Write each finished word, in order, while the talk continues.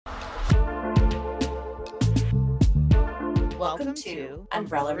Welcome to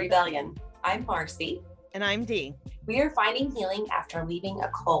Umbrella Rebellion. I'm Marcy. And I'm Dee. We are finding healing after leaving a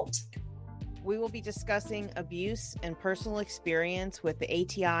cult. We will be discussing abuse and personal experience with the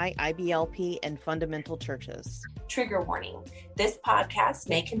ATI, IBLP, and fundamental churches. Trigger warning. This podcast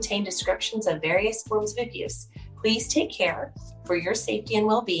may contain descriptions of various forms of abuse. Please take care for your safety and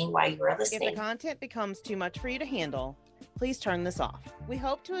well-being while you are listening. If the content becomes too much for you to handle, please turn this off. We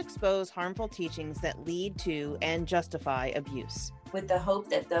hope to expose harmful teachings that lead to and justify abuse, with the hope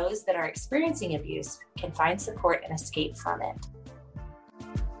that those that are experiencing abuse can find support and escape from it.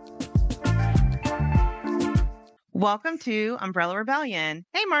 Welcome to Umbrella Rebellion.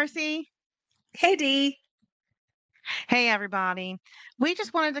 Hey, Marcy. Hey, Dee. Hey, everybody. We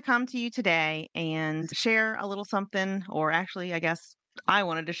just wanted to come to you today and share a little something, or actually, I guess I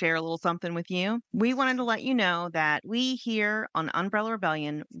wanted to share a little something with you. We wanted to let you know that we here on Umbrella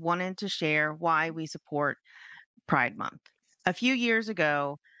Rebellion wanted to share why we support Pride Month. A few years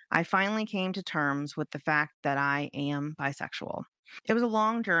ago, I finally came to terms with the fact that I am bisexual. It was a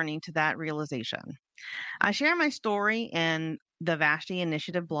long journey to that realization. I share my story in the Vashti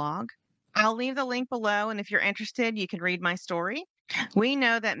Initiative blog. I'll leave the link below, and if you're interested, you can read my story. We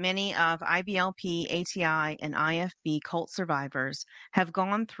know that many of IBLP, ATI, and IFB cult survivors have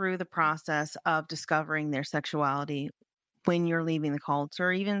gone through the process of discovering their sexuality when you're leaving the cults,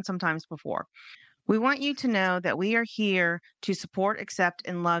 or even sometimes before. We want you to know that we are here to support, accept,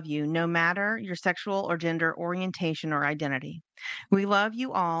 and love you no matter your sexual or gender orientation or identity. We love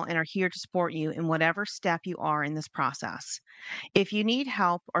you all and are here to support you in whatever step you are in this process. If you need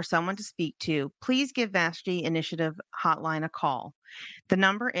help or someone to speak to, please give Vashti Initiative Hotline a call. The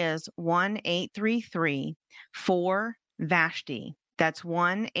number is 1-833-4-VASHTI. That's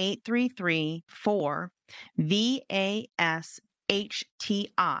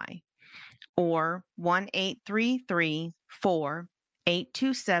 1-833-4-VASHTI. or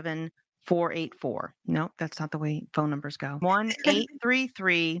 1-833-4-827-484. Nope, that's not the way phone numbers go.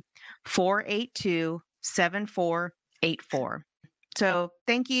 1-833-482-7484. So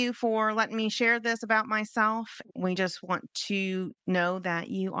thank you for letting me share this about myself. We just want to know that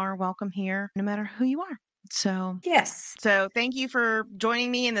you are welcome here no matter who you are. So yes. So thank you for joining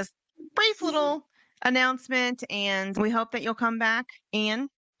me in this brief little announcement, and we hope that you'll come back and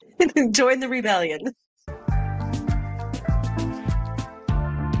join the rebellion.